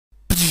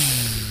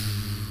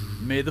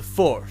May the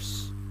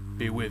Force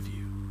be with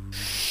you.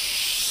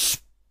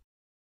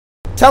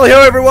 Tally-ho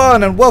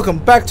everyone, and welcome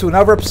back to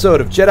another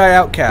episode of Jedi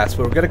Outcast,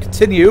 where we're going to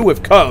continue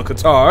with Kyle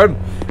Katarn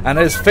and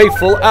his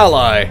faithful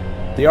ally,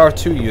 the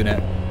R2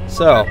 unit.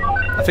 So,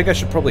 I think I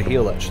should probably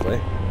heal actually.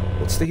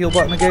 What's the heal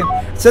button again?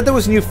 It said there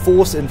was new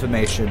force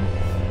information.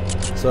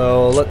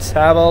 So, let's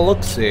have a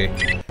look-see.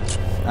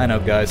 I know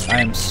guys,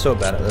 I am so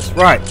bad at this.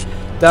 Right.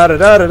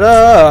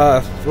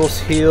 Da-da-da-da-da! Force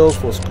heal,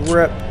 force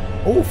grip.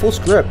 Oh, force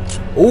grip.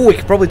 Oh, we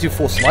could probably do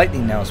force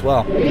lightning now as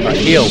well. Right,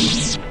 heal.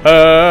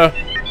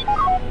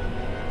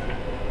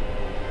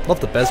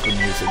 Love the Bespin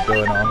music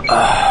going on.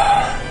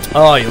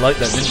 Oh, you like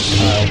that, didn't you,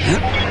 Kyle?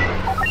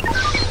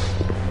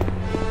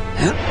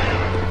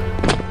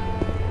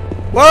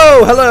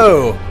 Whoa,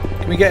 hello!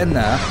 Can we get in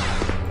there?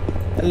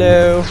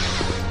 Hello?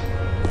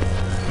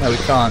 No, we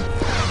can't.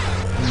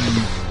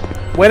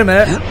 Wait a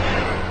minute.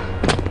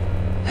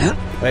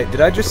 Wait, did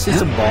I just see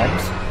some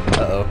bombs?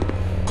 Uh-oh.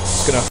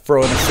 Just gonna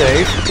throw in a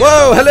save.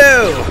 Whoa,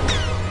 hello!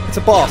 It's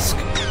a boss.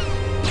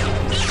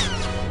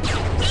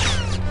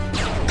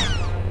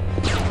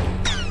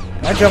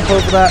 Can I jump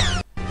over that?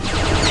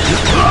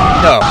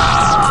 No.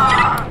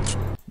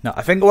 No,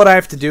 I think what I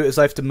have to do is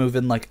I have to move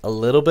in like a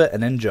little bit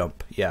and then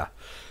jump. Yeah.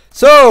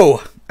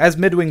 So, as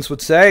Midwings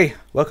would say,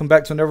 welcome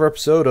back to another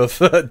episode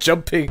of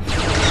jumping,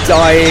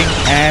 dying,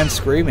 and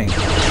screaming.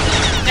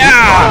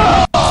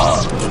 Yeah!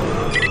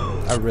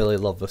 I really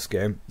love this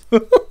game.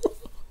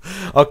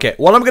 Okay,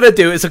 what I'm gonna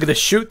do is I'm gonna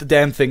shoot the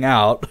damn thing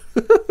out.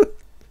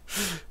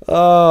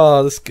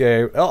 Oh, this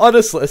game.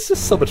 Honestly, it's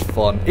just so much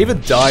fun.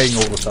 Even dying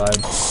all the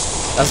time.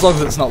 As long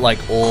as it's not like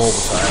all the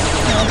time.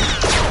 You know?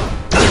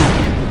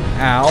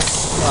 Ow.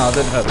 Oh, it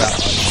didn't hurt that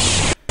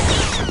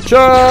much.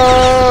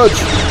 Charge!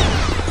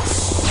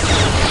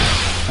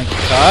 Thank you,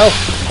 Kyle.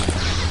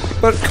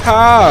 But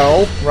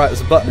Kyle... Right,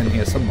 there's a button in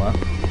here somewhere.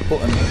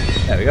 Button.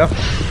 There we go.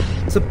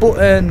 It's a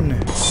button.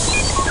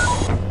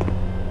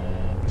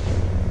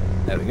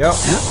 There we go.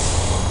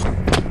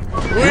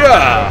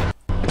 Yeah!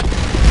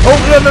 Oh,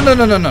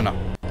 no.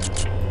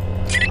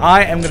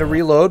 I am going to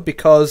reload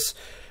because...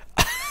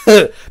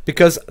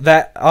 because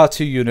that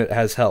R2 unit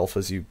has health,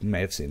 as you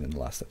may have seen in the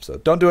last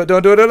episode. Don't do it,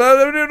 don't do it,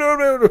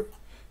 no.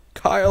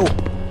 Kyle.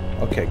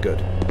 Okay, good.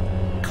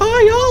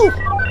 Kyle!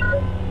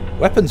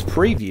 Weapons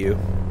preview.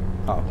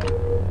 Oh.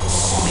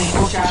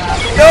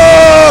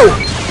 No!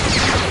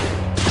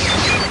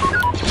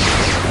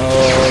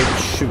 Oh,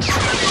 shoot.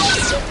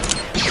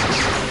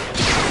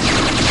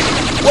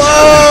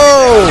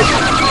 Whoa!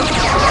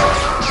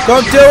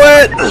 Don't do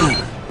it!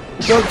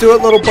 Don't do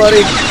it, little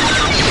buddy.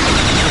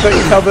 I got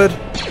you covered.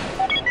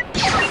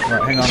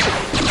 Right, hang on.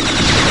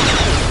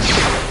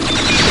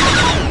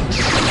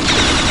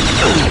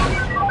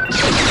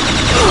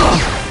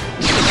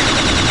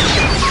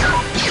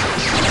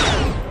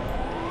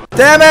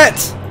 Damn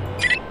it!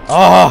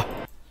 Ah!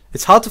 Oh,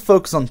 it's hard to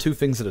focus on two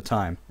things at a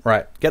time.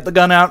 Right, get the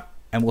gun out,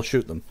 and we'll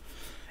shoot them.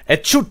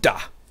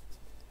 Echuta!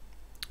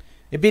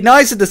 It'd be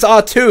nice if this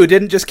R2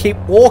 didn't just keep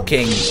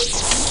walking.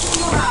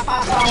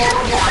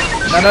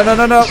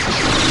 No.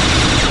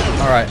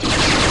 Alright.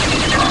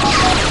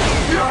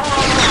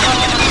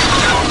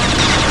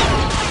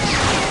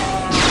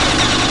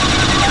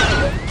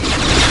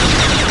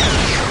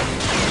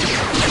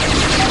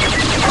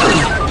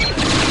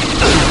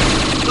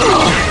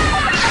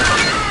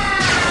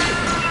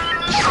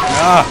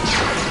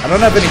 I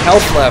don't have any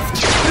health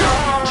left.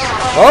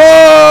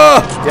 Oh!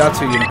 The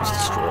R2 unit was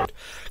destroyed.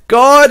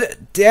 God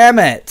damn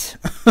it!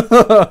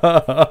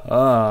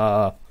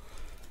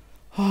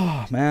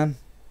 Oh, man.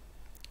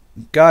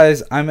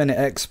 Guys, I'm an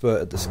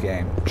expert at this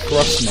game.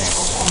 Trust me.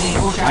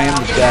 I am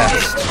the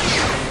best.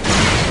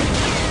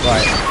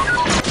 Right.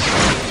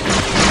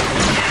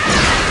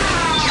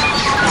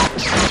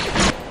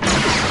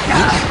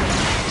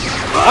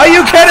 Are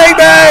you kidding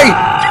me?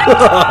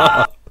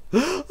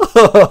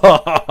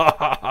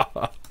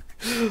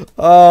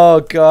 Oh,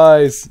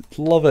 guys,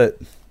 love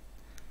it.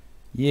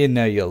 You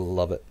know you'll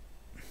love it.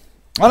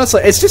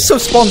 Honestly, it's just so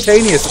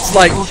spontaneous. It's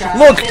like,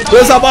 look,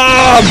 there's a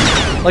bomb!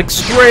 Like,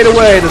 straight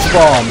away, there's a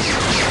bomb.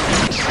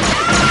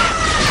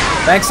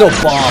 Thanks,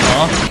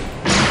 Obama.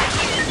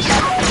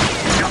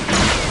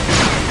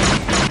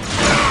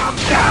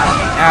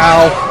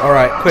 Ow.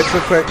 Alright, quick.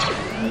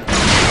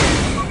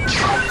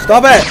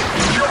 Stop it!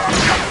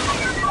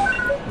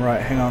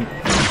 Right, hang on.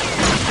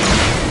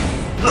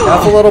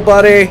 Careful, little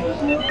buddy.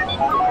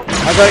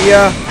 I got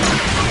ya.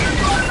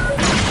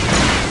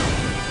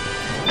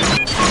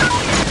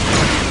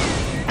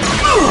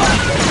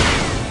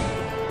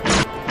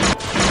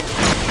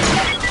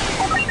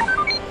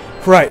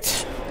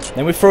 Right.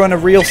 Then we throw in a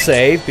real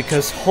save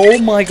because, oh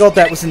my god,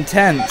 that was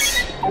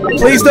intense.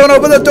 Please don't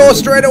open the door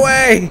straight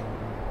away.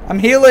 I'm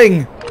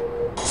healing.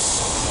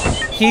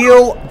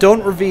 Heal,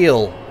 don't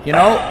reveal. You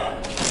know?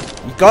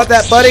 You got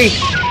that, buddy?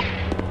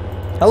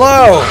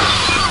 Hello.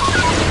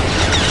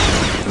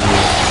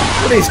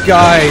 Look at these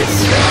guys.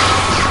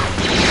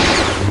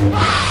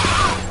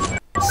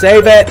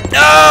 Save it.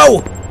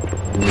 No!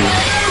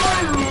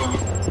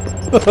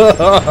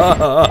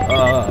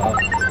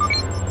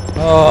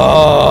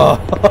 Oh.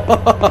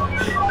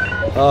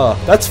 Oh,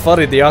 that's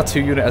funny. The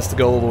R2 unit has to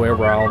go all the way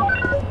around.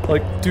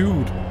 Like,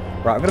 dude.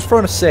 Right, I'm gonna throw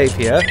in a save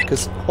here,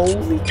 because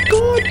holy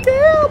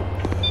goddamn!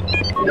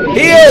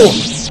 Heal!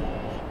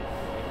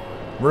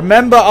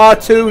 Remember,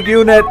 R2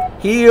 unit,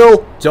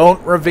 heal,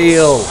 don't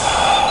reveal.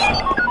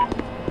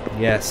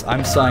 Yes,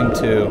 I'm signed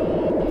too.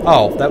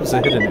 Oh, that was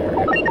a hidden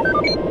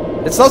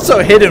area. It's not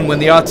so hidden when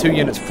the R2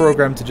 unit's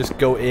programmed to just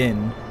go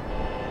in.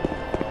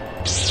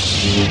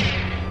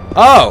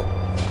 Oh!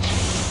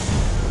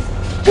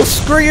 Well,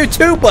 screw you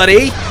too,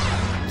 buddy!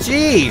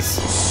 Jeez!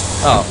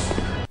 Oh.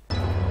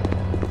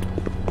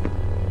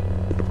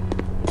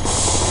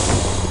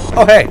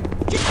 Oh, hey!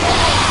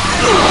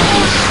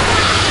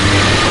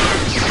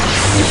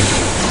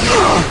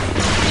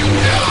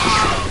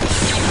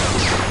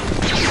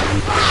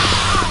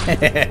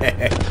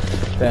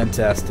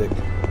 Fantastic.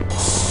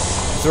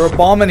 Is there a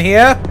bomb in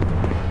here?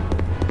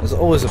 There's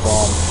always a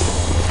bomb.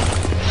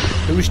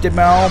 Who's the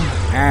bomb?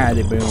 Ah,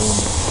 the boom.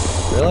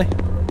 Really?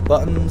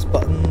 Buttons,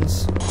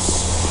 buttons.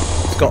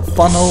 It's got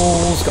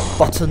funnels, got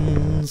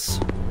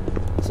buttons.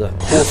 There's a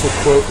portal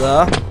quote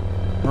there.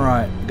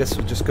 Alright, I guess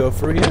we'll just go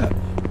through here.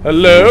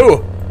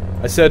 Hello?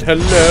 I said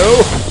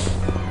hello?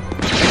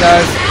 Hey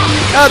guys.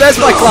 Oh, there's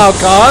my cloud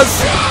cars!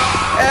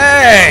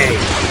 Hey!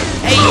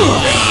 Hey!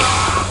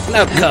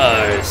 Cloud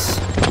cars!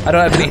 I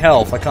don't have any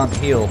health, I can't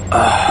heal.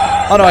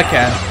 Oh no, I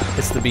can.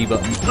 It's the B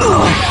button.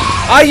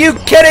 Are you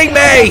kidding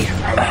me?!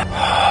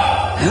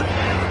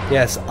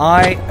 Yes,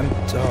 I am...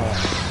 Oh,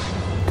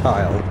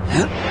 Kyle.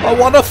 I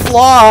want to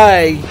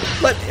fly!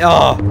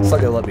 Oh, it's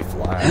not going to let me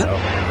fly, I know.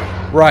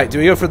 Right, do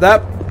we go for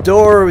that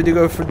door or do we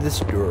go for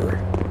this door?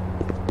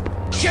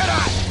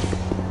 Jedi!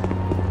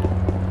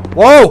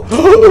 Whoa!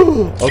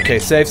 Okay,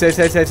 save.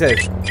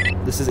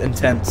 This is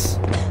intense.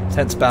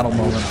 Intense battle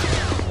moment.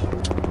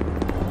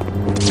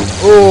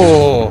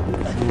 Oh!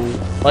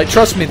 Like,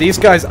 trust me, these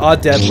guys are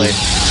deadly.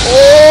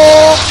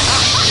 Oh!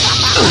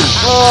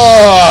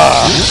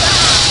 Oh!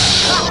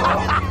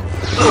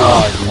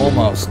 Oh,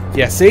 almost.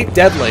 Yeah, see?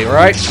 Deadly,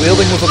 right?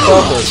 Wielding with a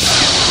purpose.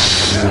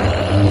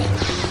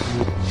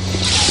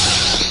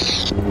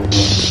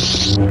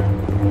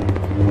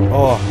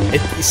 Oh, you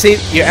see,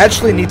 you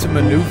actually need to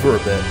maneuver a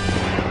bit.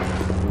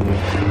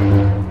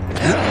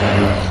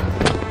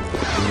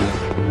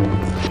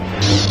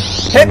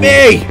 Hit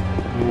me!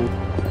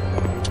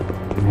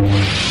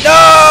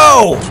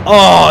 No!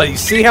 Oh, you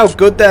see how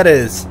good that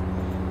is?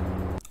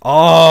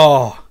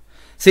 Oh.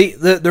 See,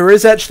 there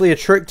is actually a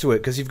trick to it,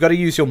 because you've got to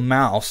use your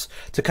mouse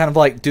to kind of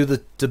like do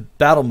the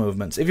battle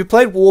movements. If you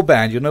played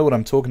Warband, you'll know what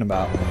I'm talking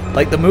about.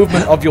 Like the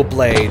movement of your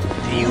blade.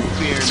 Do you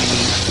fear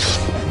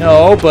me?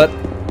 No, but,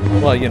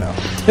 well, you know,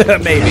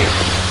 maybe.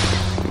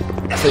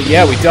 So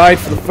yeah, we died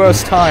for the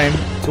first time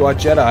to our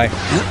Jedi.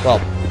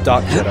 Well,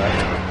 Dark Jedi.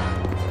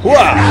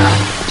 Hooah!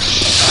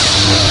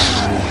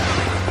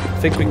 I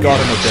think we got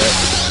him a bit.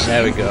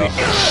 There we go.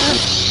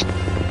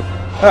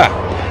 Ah!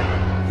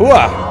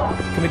 Hooah!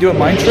 Can we do a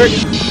mind trick?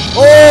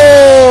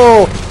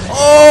 Oh!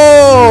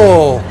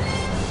 Oh!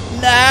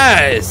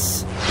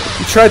 Nice!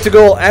 You tried to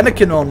go all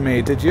Anakin on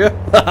me, did you?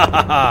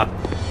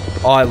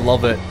 Oh, I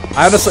love it.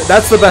 I honestly,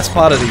 that's the best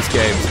part of these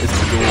games, is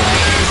the dueling.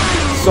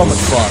 So much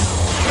fun.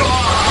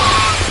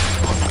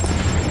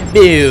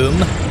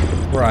 Boom!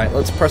 Right,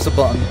 let's press a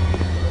button.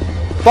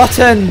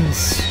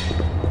 Buttons!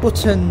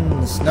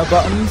 Buttons! No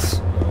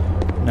buttons?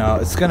 No,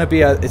 it's gonna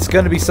be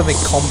something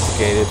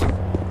complicated.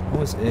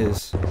 Always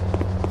is.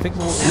 I think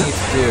what we need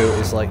to do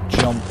is like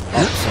jump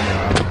up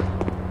somewhere.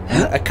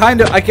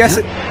 I guess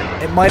it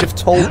might have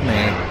told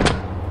me.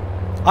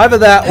 Either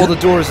that or the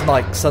door is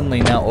like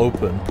suddenly now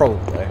open.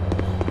 Probably.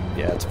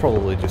 Yeah, it's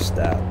probably just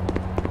that.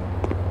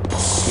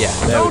 Yeah,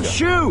 there we go. Don't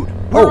shoot!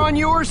 We're on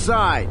your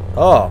side!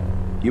 Oh.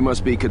 You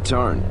must be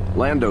Katarn.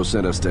 Lando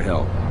sent us to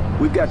help.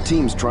 We've got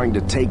teams trying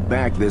to take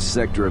back this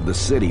sector of the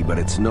city, but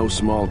it's no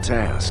small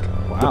task.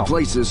 Wow. The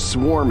place is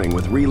swarming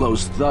with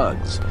Relo's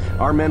thugs.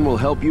 Our men will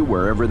help you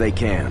wherever they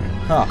can.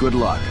 Huh. Good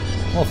luck.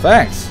 Well,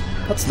 thanks.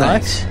 That's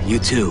nice. You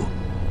too.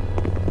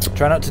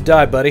 Try not to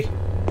die, buddy.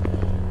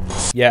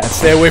 Yeah, and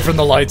stay away from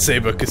the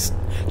lightsaber, because...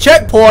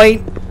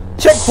 Checkpoint!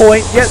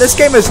 Checkpoint! Yeah, this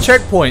game has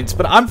checkpoints,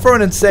 but I'm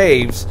throwing in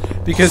saves,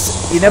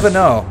 because you never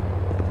know.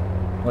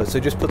 What, so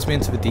it just puts me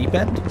into the deep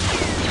end?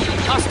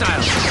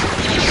 Hostile!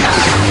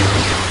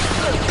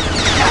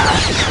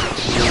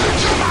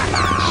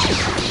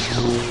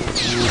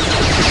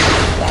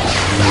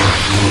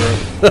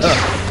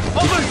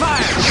 Open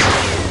fire!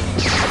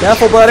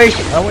 Careful, buddy!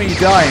 I don't want you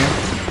dying.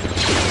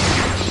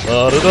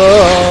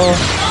 Da-da-da!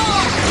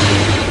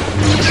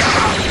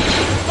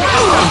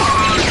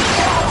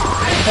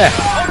 Yeah.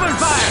 Open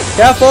fire!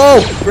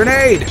 Careful!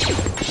 Grenade!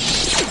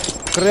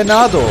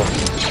 Grenado!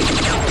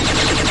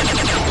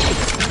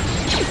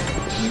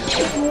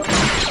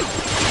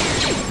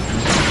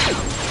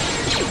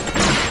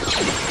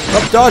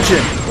 Stop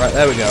dodging! Right,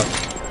 there we go.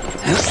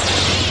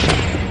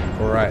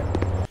 Alright.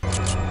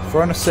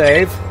 Throwing a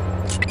save.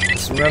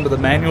 Just remember the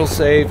manual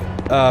save.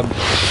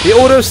 The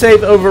auto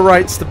save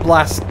overwrites the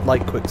blast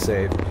like quick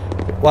save.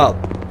 Well,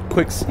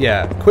 quick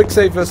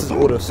save versus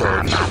auto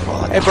save.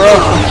 Hey, bro.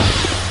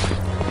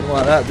 You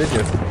like that, did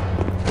you?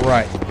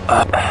 Right.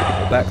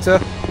 Back to.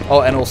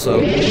 Oh, and also.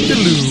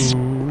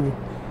 Hello.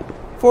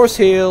 Force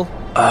heal.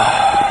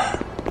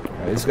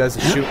 Right, these guys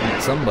are shooting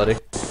at somebody.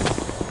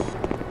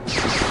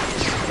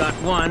 Got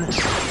one.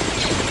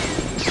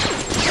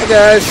 Hey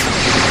guys.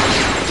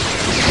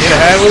 Need a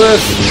hand with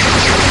us?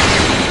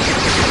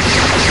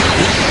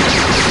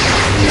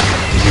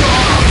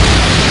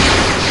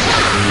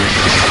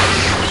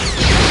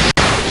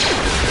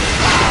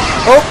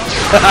 Oh!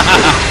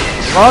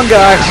 Wrong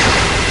guy.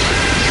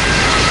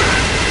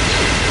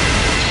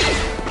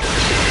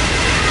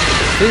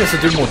 I think this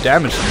will do more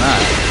damage than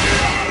that.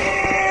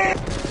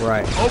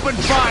 Right. Open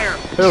fire.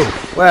 Who?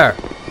 Where?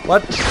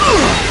 What?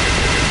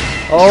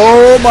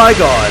 Oh my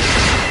god.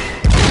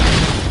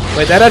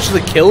 Wait, that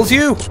actually kills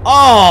you?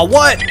 Oh,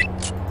 what?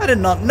 I did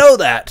not know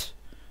that.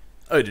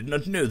 I did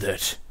not know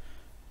that.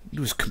 It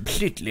was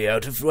completely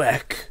out of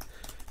whack.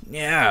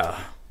 Yeah.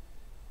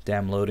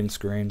 Damn loading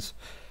screens.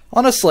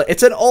 Honestly,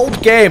 it's an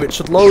old game. It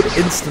should load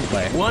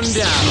instantly. One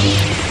down.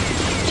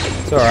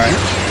 It's alright.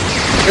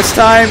 This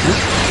time,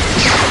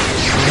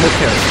 who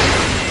cares?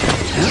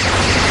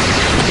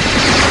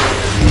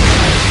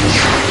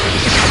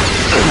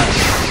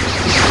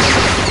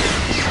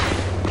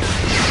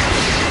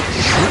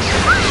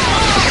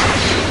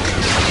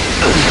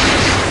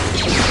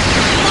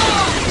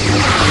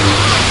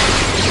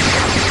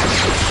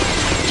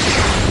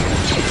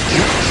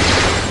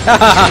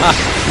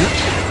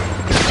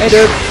 Hey,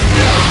 dude.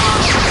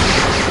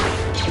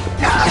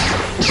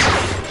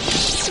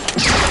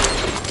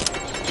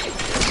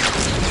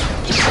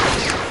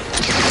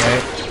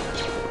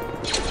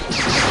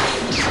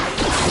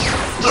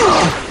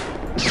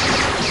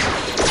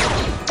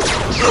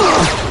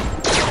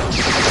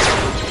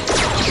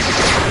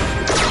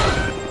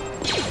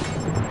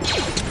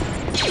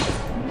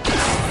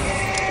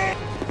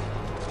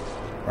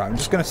 Right, I'm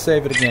just gonna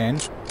save it again.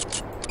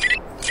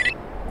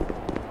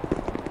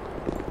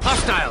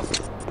 Hostiles.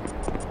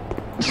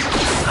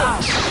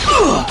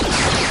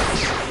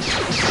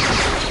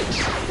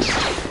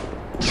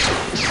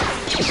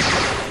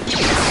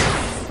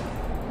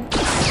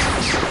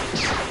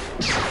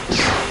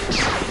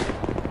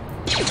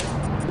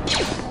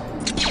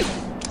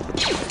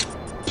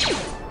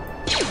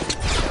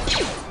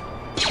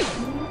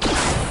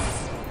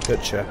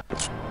 Gotcha.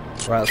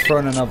 Right, let's throw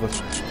in another.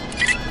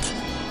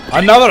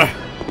 Another!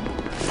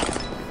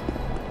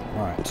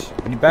 Alright.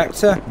 Any back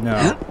to?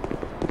 No.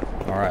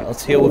 Alright,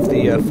 let's heal with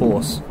the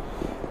force.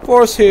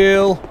 Force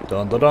heal!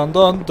 Dun dun dun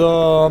dun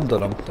dun dun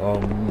dun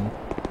dun.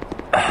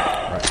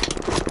 Right.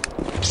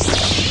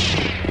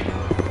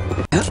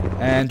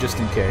 And just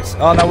in case.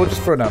 Oh no, we'll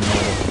just throw down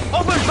normal.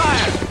 Open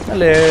fire.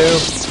 Hello!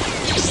 Is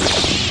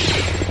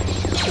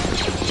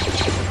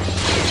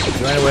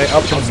there any way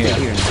up from here?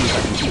 Here and see if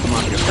I can keep them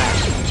off your back.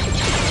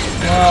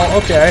 Well,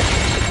 okay.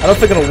 I don't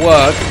think it'll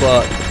work,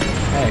 but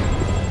hey.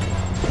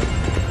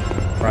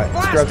 Right,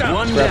 let's grab the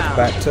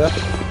back to.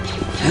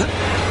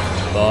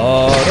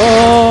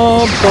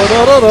 Ba-dum,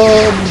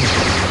 ba-da-da-dum.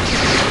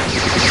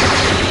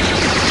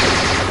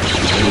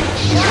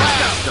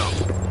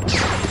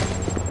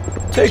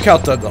 Take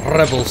out the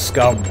rebel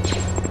scum.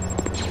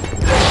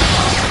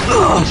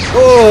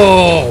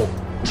 Oh!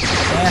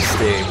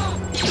 Nasty.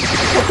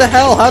 What the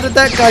hell? How did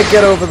that guy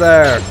get over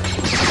there?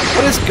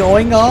 What is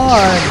going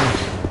on?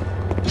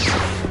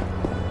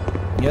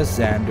 Yes,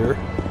 Xander.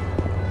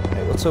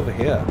 Hey, what's over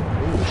here?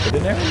 Ooh,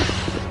 hidden area?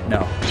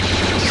 No.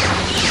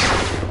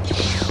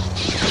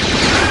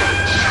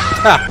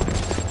 Ha!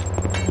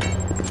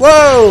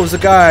 Whoa! There's a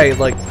guy,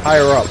 like,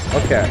 higher up.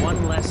 Okay.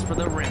 One less for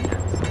the remnant.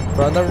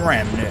 For the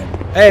remnant.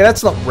 Hey,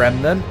 that's not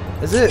remnant,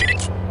 is it?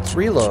 It's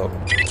Relo.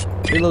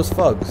 Relo's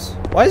Fugs.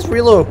 Why is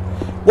Relo...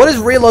 What is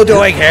Relo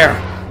doing here?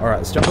 Alright,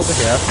 let's jump over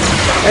here.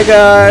 Hey,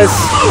 guys!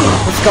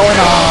 What's going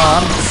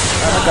on?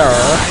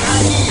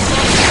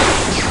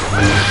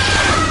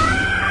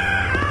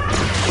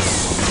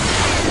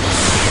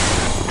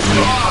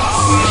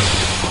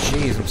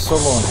 Jeez, I'm so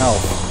low on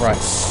health. Right.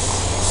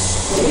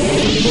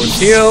 Force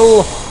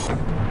heal.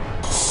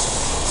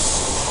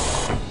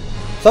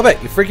 Stop it!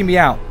 You're freaking me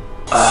out.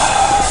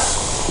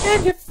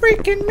 And you're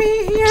freaking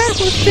me out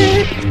with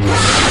it.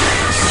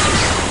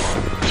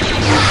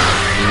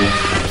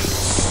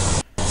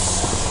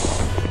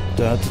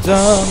 Da da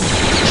da.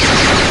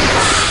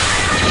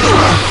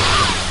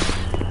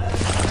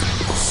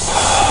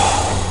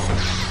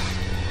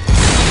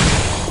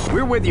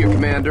 We're with you,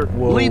 Commander.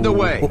 Whoa. Lead the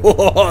way.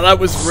 Whoa, that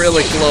was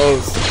really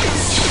close.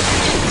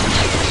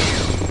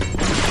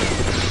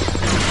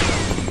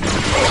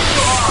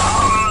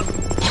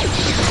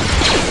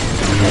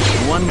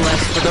 One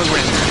less for the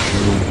remnant.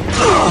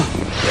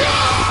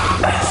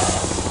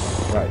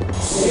 Right.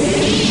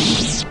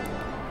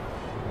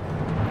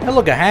 Hey,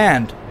 look, a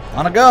hand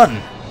on a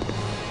gun.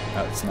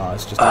 No, it's not.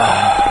 It's just a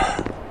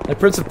hand. Like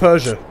Prince of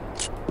Persia.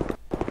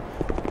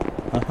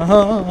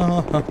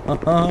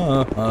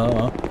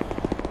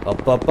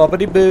 Up, up,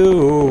 uppity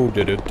boo.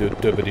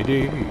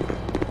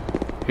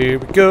 Here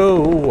we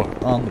go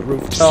on the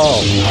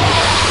rooftop.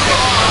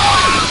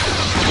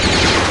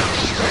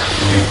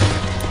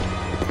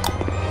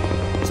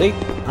 See,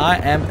 I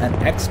am an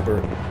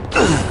expert.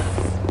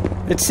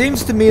 It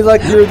seems to me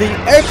like you're the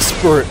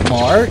expert,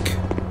 Mark.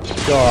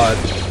 God.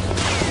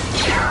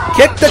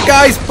 Kick the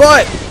guy's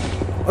butt!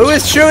 Who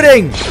is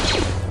shooting?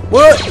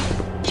 What?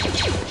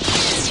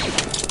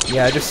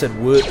 Yeah, I just said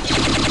what.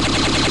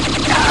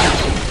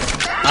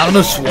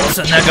 Arnold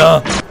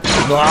Schwarzenegger.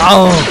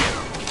 Wow.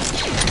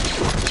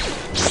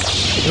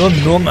 You're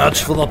no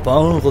match for the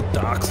power of the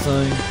dark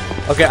side.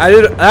 Okay,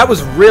 that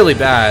was really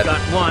bad.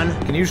 Got one.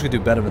 Can usually do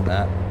better than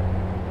that.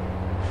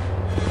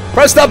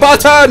 Press the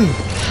button!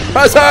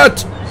 Press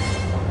it!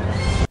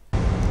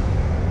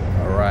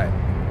 Alright.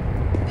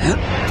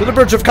 To the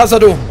bridge of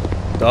Khazad-dûm.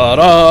 Da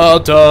da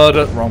da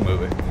da. Wrong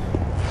movie.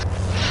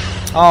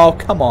 Oh,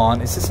 come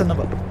on. Is this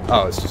another?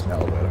 Oh, it's just an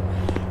elevator.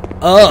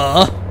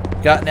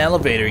 Got an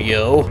elevator,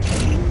 yo.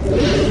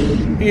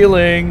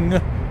 Healing.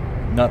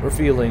 Not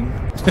refilling.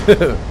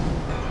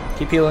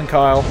 Keep healing,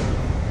 Kyle.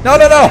 No,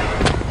 no, no!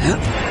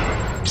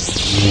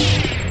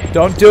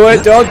 Don't do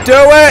it! Don't do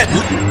it!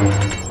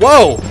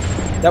 Whoa!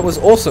 That was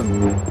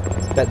awesome.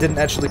 That didn't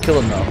actually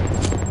kill him, though.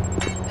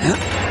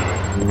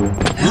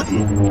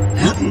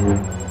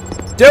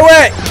 Do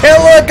it!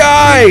 Kill a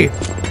guy!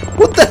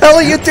 What the hell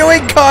are you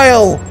doing,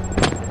 Kyle?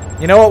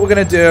 You know what we're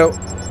gonna do?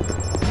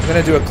 We're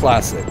gonna do a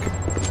classic.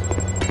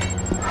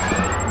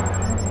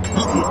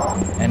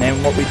 And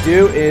then what we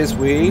do is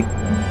we...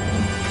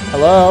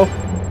 Hello?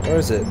 Where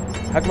is it?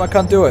 How come I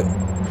can't do it?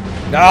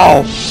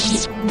 No!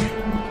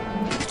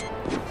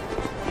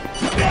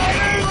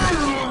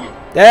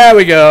 There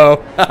we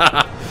go!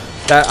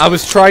 I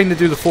was trying to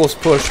do the force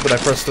push, but I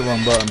pressed the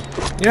wrong button.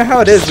 You know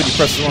how it is when you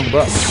press the wrong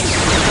button?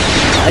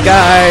 Hi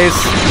guys!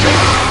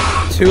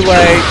 Too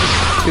late.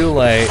 Too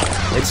late.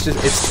 It's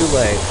too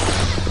late.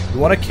 You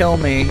want to kill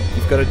me,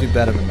 you've got to do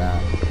better than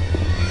that.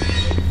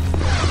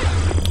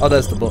 Oh,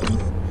 there's the button.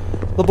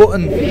 The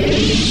button!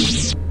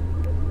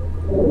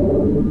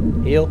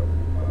 Heal.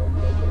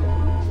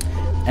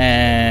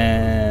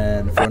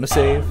 And... Phone a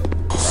save.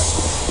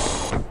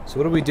 So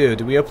what do we do?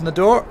 Do we open the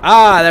door?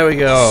 Ah, there we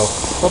go.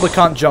 Probably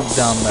can't jump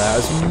down there.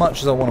 As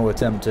much as I want to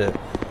attempt it,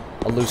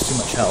 I'll lose too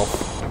much health.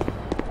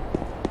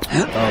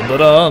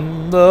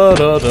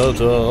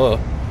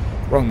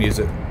 Wrong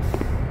music.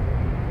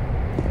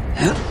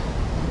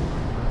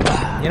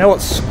 You know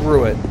what?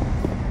 Screw it.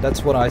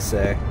 That's what I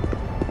say.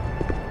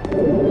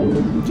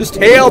 Just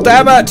heal,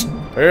 damn it!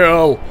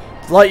 Heal!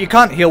 Like, you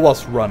can't heal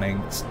whilst running.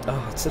 It's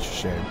such a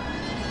shame.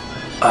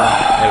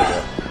 There we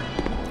go.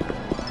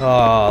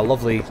 Ah,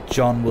 lovely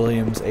John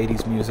Williams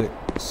 80s music.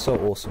 So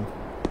awesome.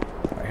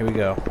 Alright, here we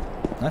go.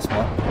 Nice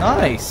one.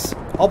 Nice!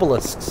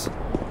 Obelisks.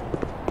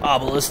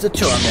 Obelisk the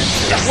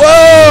Tormentor.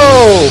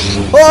 Whoa!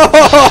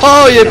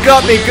 Oh, you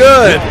got me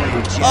good!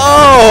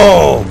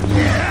 Oh!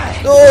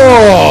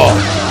 Oh!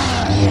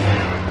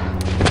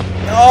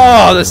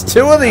 Oh, there's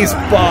two of these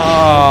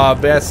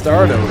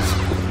bastardos.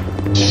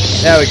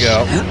 There we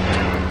go.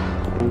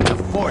 The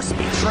Force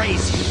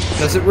betrays you.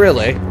 Does it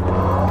really?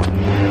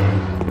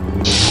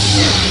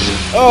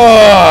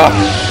 Oh!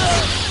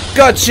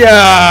 Gotcha!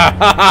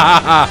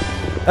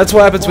 That's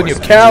what happens when you're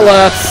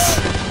careless.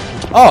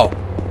 Oh.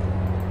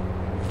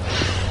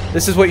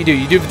 This is what you do.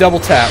 You do the double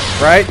tap,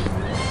 right?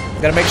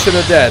 You gotta make sure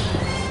they're dead.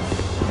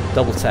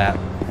 Double tap.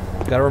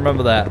 Gotta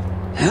remember that.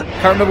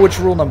 Can't remember which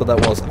rule number that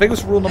was. I think it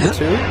was rule number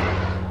 2.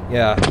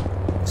 Yeah.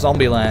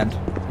 Zombieland.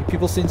 You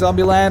people seen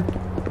Zombieland?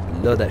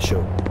 Love that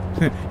show.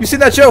 You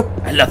seen that show?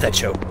 I love that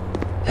show.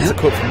 That's a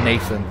quote from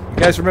Nathan. You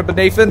guys remember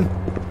Nathan?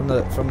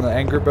 From the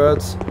Angry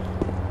Birds?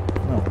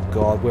 Oh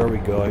god, where are we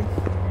going?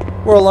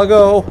 Where'll I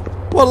go?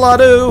 What'll I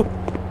do?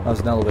 That was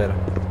an elevator.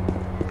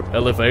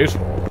 Elevator.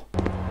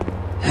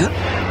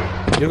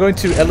 You're going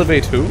to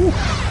elevate who?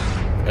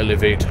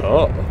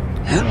 Elevator.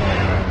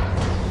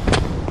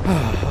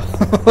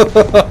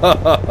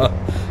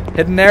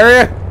 Hidden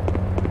area?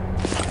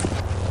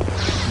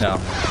 No.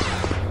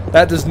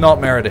 That does not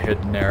merit a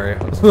hidden area.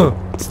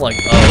 It's like,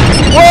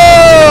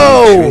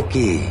 whoa!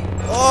 Tricky.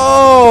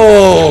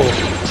 Oh!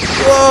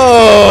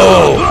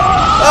 Whoa!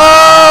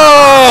 Oh!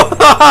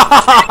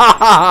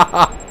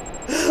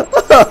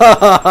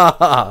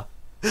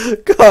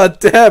 God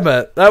damn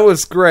it! That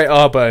was great.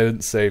 Oh, but I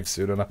didn't save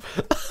soon enough.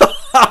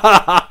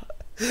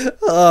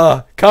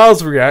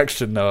 Kyle's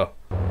reaction, though.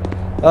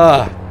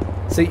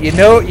 See, you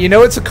know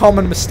it's a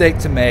common mistake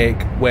to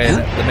make when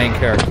the main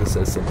character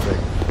says something.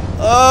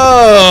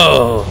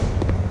 Oh!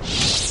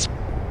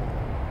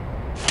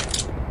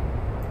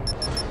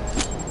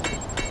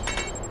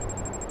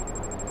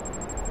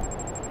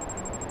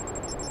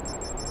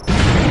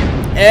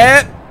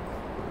 Eh!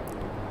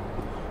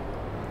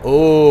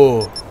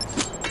 Oh!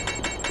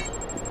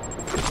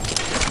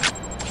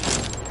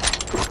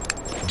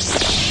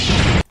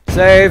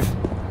 Save!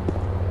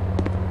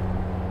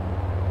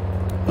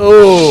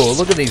 Oh,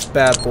 look at these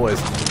bad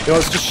boys. Yo,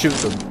 let's just shoot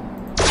them.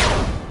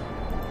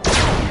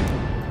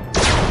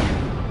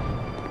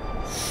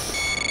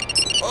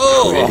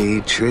 Oh!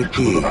 Pretty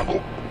tricky.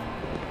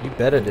 You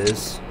bet it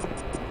is.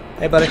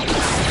 Hey, buddy.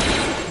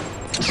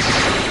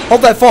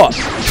 Hold that thought.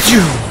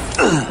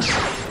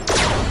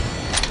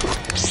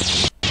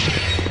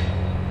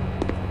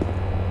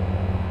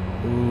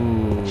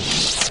 Ooh.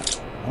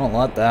 I don't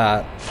like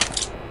that.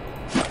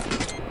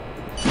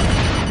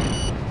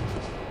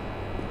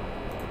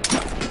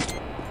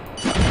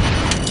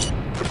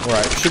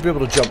 Alright, should be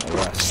able to jump the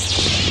rest.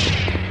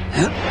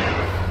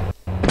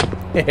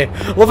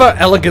 Love how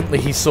elegantly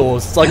he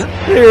soars. It's like,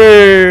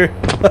 hey.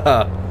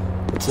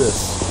 What's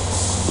this?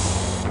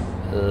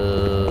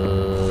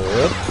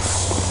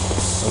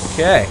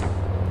 Okay.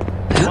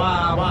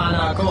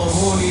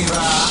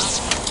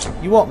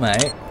 You what,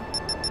 mate?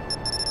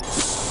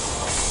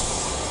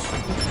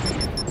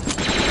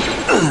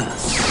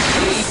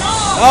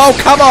 Oh,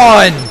 come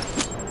on!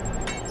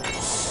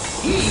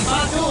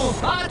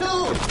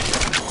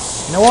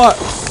 You know what?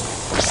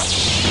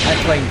 I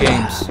ain't playing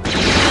games.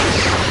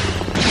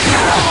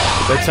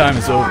 Bedtime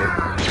is over.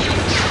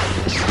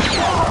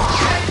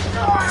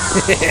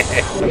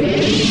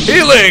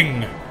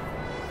 Healing!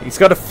 He's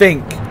got to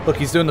think. Look,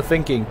 he's doing the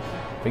thinking.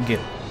 Thinking.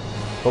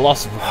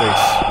 Philosopher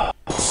face.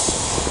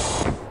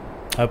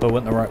 Hope I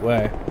went the right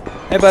way.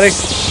 Hey, buddy.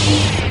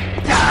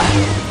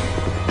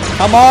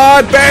 Come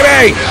on,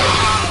 baby!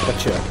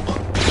 Gotcha.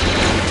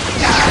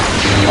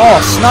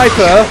 Oh,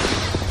 sniper!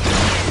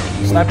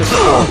 Sniper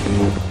support.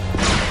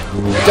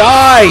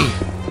 Die!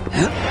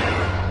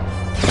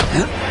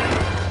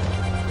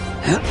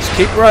 Just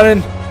keep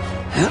running.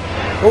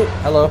 Oh,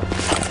 hello.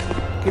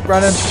 Keep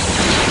running.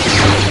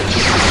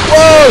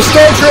 Whoa,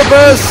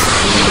 stormtroopers!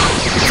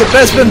 It's a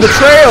Bespin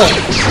betrayal!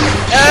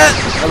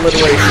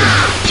 Alliteration.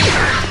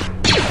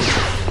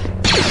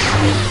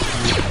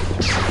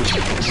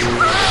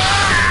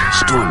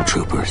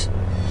 Stormtroopers.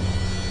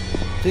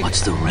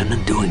 What's the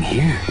remnant doing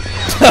here?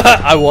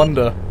 I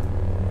wonder.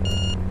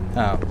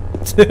 Oh.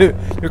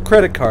 Your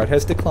credit card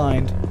has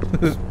declined.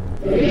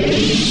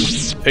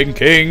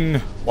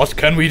 Thinking. What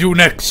can we do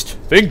next?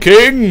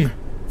 Thinking.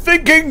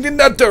 Thinking in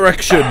that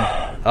direction.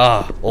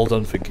 Ah, all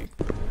done thinking.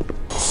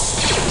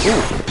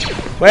 Ooh.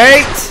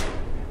 Wait!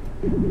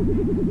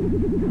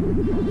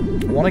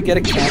 I want to get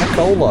a can of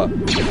cola.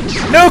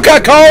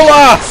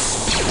 Nuka-Cola!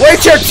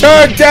 Wait your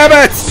turn, damn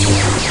it!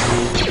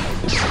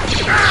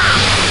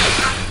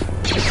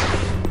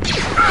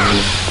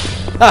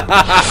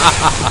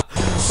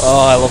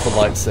 Oh, I love the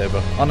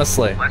lightsaber.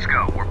 Honestly. Let's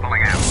go. We're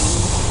pulling out.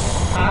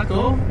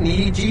 Taco,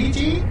 need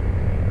Gigi?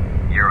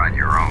 You're on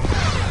your own.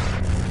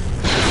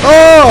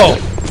 Oh!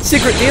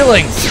 Secret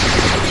dealings!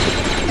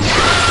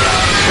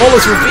 All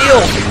is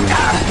revealed!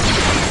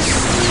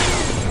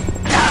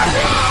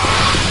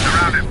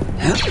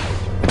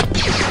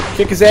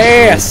 Kick his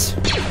ass!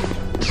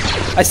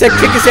 I said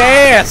kick his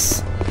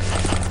ass!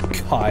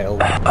 Kyle.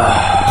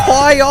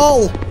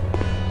 Kyle!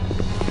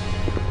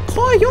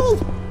 Kyle!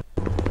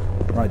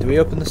 Right, do we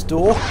open this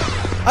door?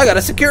 I got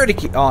a security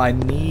key! Oh, I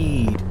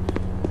need...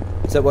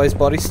 Is that why his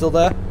body's still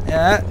there?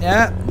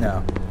 Yeah,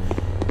 no.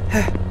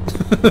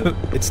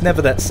 It's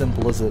never that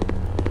simple, is it?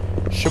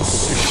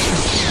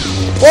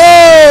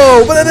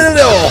 Whoa!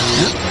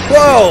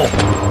 Whoa!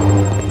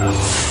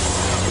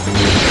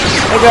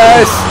 Hey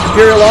guys,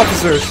 Imperial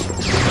officers.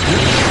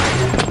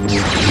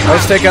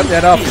 Let's take out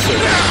that officer.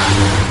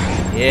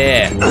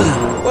 Yeah.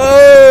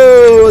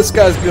 Whoa! This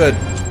guy's good.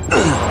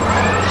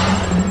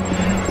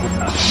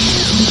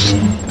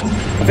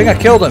 I think I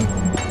killed him.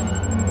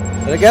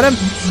 Did I get him?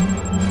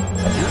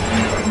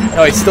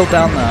 No, he's still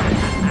down there.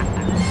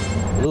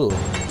 Ooh.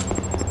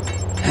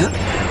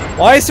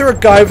 Why is there a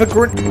guy with a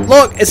grenade?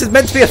 Look, this is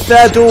meant to be a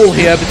fair duel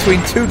here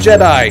between two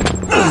Jedi.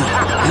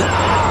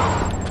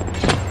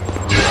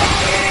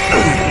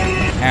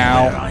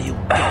 Ow. Where are you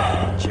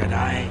going,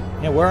 Jedi?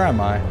 Yeah, where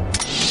am I?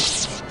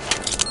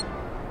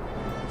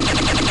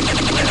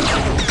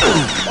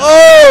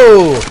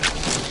 Oh!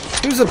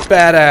 Who's a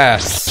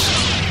badass?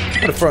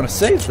 Could have thrown a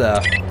save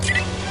there.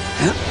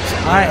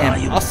 I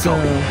am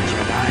awesome.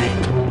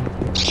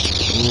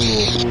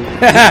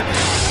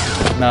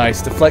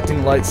 Nice,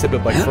 deflecting lightsaber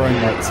by throwing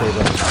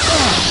lightsaber.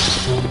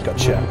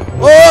 Gotcha.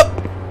 Oh!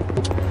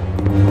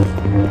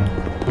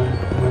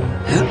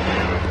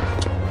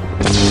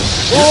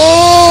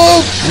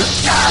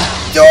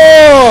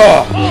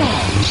 Oh!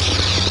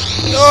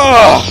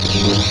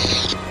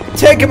 Oh!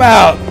 Take him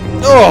out!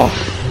 Oh!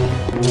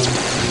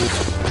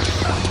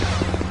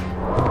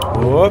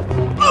 Whoop.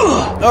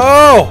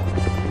 Oh!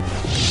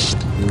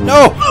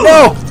 No!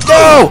 No!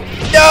 No!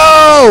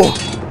 No!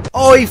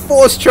 Oh, he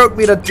force choked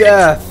me to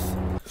death.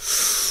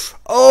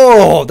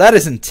 Oh, that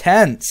is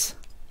intense.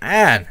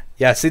 Man.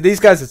 Yeah, see, these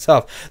guys are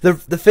tough. The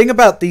thing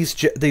about these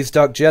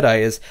Dark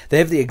Jedi is they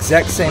have the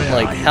exact same,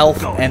 like,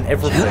 health and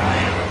everything.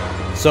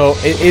 So,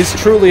 it is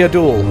truly a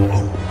duel.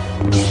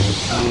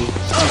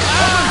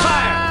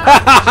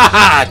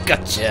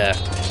 Gotcha.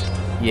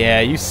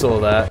 Yeah, you saw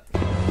that.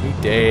 You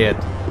dead.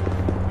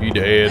 You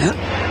dead.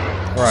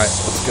 Alright,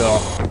 let's go.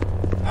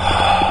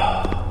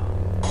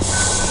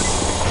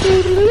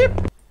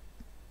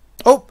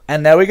 Oh,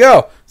 and there we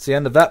go. It's the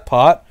end of that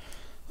part.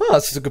 Oh,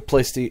 this is a good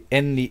place to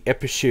end the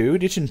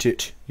episode, isn't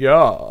it?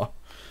 Yeah.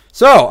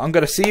 So, I'm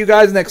going to see you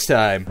guys next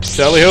time.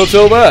 Tally ho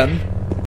till then.